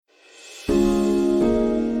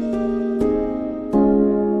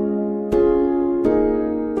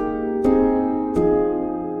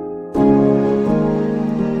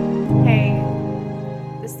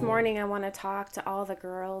morning, I want to talk to all the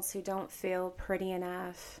girls who don't feel pretty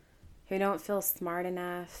enough, who don't feel smart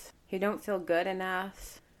enough, who don't feel good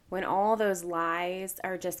enough, when all those lies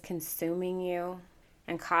are just consuming you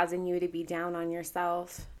and causing you to be down on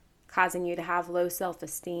yourself, causing you to have low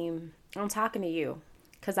self-esteem. I'm talking to you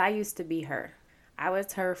because I used to be her. I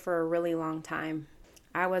was her for a really long time.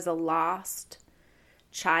 I was a lost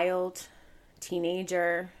child,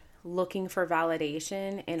 teenager, looking for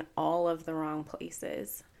validation in all of the wrong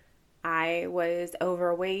places. I was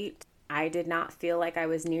overweight. I did not feel like I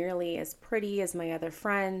was nearly as pretty as my other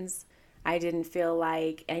friends. I didn't feel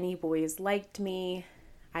like any boys liked me.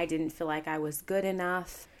 I didn't feel like I was good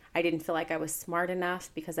enough. I didn't feel like I was smart enough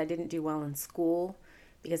because I didn't do well in school,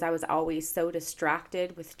 because I was always so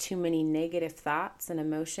distracted with too many negative thoughts and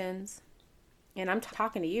emotions. And I'm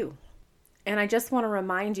talking to you. And I just want to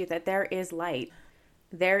remind you that there is light.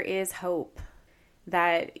 There is hope,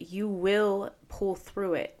 that you will pull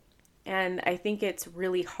through it. And I think it's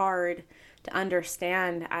really hard to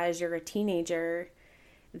understand as you're a teenager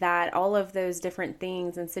that all of those different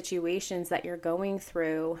things and situations that you're going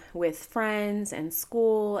through with friends and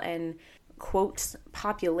school and, quote,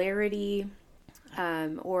 popularity,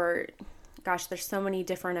 there's so many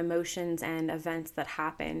different emotions and events that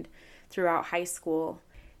happened throughout high school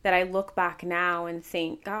that I look back now and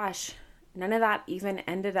think, gosh, none of that even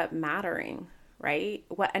ended up mattering, right?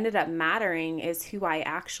 What ended up mattering is who I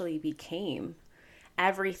actually became.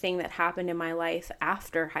 Everything that happened in my life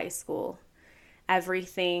after high school,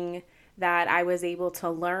 everything that I was able to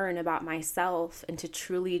learn about myself and to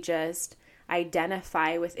truly just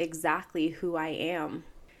identify with exactly who I am.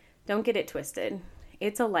 Don't get it twisted.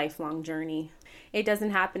 It's a lifelong journey. It doesn't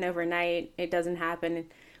happen overnight. It doesn't happen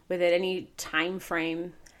within any time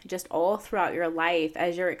frame. Just all throughout your life,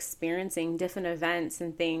 as you're experiencing different events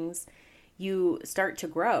and things, you start to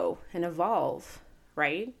grow and evolve,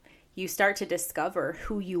 right? You start to discover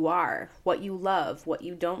who you are, what you love, what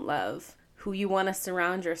you don't love, who you want to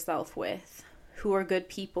surround yourself with, who are good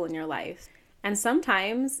people in your life. And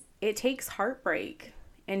sometimes it takes heartbreak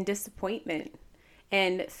and disappointment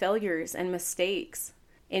and failures and mistakes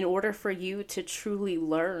in order for you to truly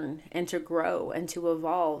learn and to grow and to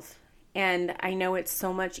evolve. And I know it's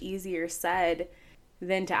so much easier said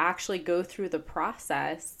than to actually go through the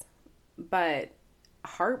process, but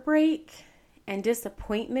heartbreak and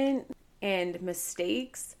disappointment and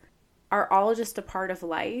mistakes are all just a part of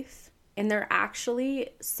life. And they're actually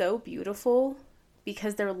so beautiful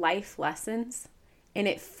because they're life lessons, and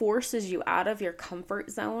it forces you out of your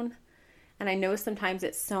comfort zone. And I know sometimes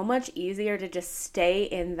it's so much easier to just stay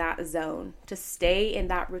in that zone, to stay in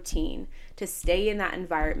that routine, to stay in that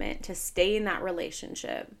environment, to stay in that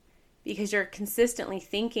relationship, because you're consistently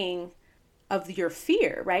thinking of your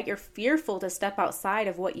fear, right? You're fearful to step outside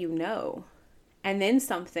of what you know. And then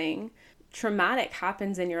something traumatic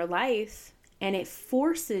happens in your life and it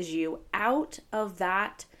forces you out of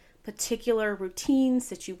that particular routine,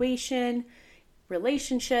 situation,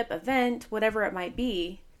 relationship, event, whatever it might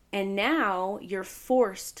be. And now you're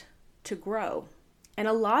forced to grow. And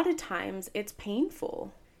a lot of times it's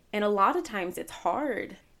painful. And a lot of times it's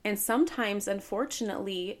hard. And sometimes,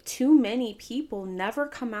 unfortunately, too many people never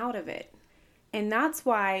come out of it. And that's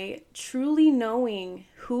why truly knowing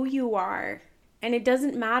who you are, and it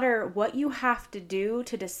doesn't matter what you have to do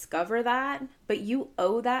to discover that, but you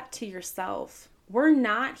owe that to yourself. We're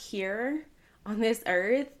not here on this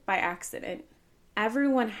earth by accident.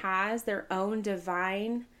 Everyone has their own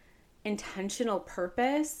divine intentional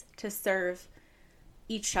purpose to serve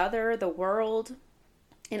each other, the world.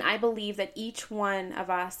 And I believe that each one of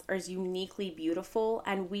us is uniquely beautiful,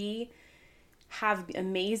 and we have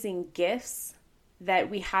amazing gifts that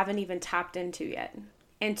we haven't even tapped into yet.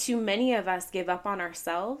 And too many of us give up on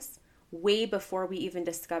ourselves way before we even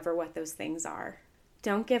discover what those things are.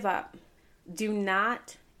 Don't give up. Do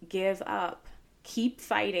not give up. Keep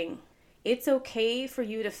fighting. It's okay for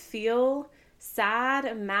you to feel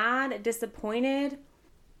sad, mad, disappointed,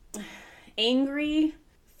 angry,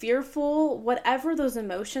 fearful, whatever those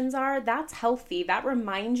emotions are. That's healthy. That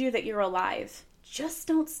reminds you that you're alive. Just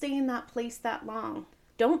don't stay in that place that long.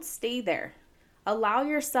 Don't stay there. Allow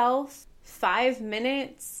yourself 5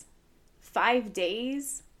 minutes, 5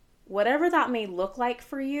 days, whatever that may look like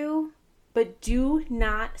for you, but do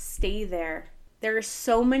not stay there. There are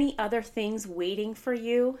so many other things waiting for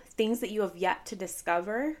you, things that you have yet to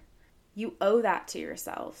discover. You owe that to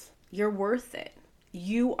yourself. You're worth it.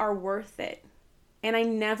 You are worth it. And I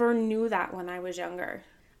never knew that when I was younger.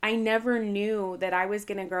 I never knew that I was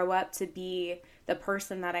going to grow up to be the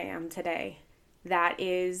person that I am today, that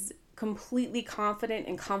is completely confident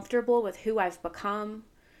and comfortable with who I've become,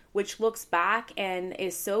 which looks back and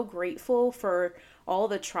is so grateful for all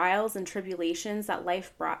the trials and tribulations that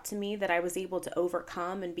life brought to me that I was able to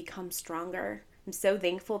overcome and become stronger. I'm so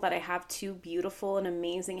thankful that I have 2 beautiful and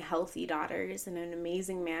amazing, healthy daughters and an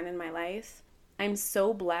amazing man in my life. I'm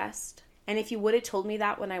so blessed. And if you would have told me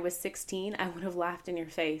that when I was 16, I would have laughed in your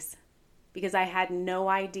face because I had no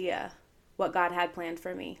idea what God had planned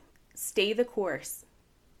for me. Stay the course.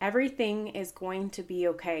 Everything is going to be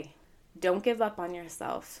okay. Don't give up on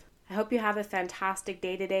yourself. I hope you have a fantastic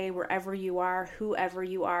day today, wherever you are, whoever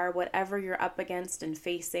you are, whatever you're up against and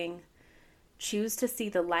facing. Choose to see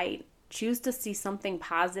the light. Choose to see something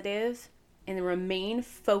positive and remain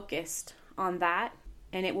focused on that,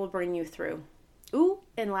 and it will bring you through. Ooh,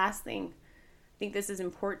 and last thing, I think this is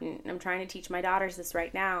important. I'm trying to teach my daughters this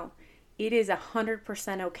right now. It is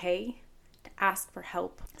 100% okay to ask for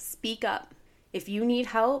help. Speak up. If you need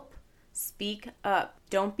help, speak up.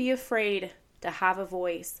 Don't be afraid to have a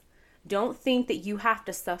voice. Don't think that you have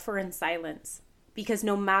to suffer in silence, because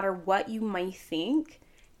no matter what you might think,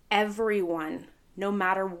 everyone, no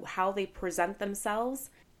matter how they present themselves,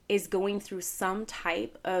 is going through some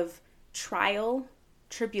type of trial,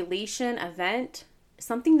 tribulation, event,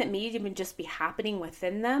 something that may even just be happening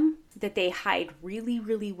within them that they hide really,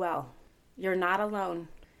 really well. You're not alone.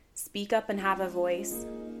 Speak up and have a voice.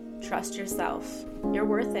 Trust yourself. You're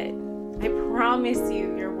worth it. I promise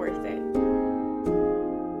you, you're worth it.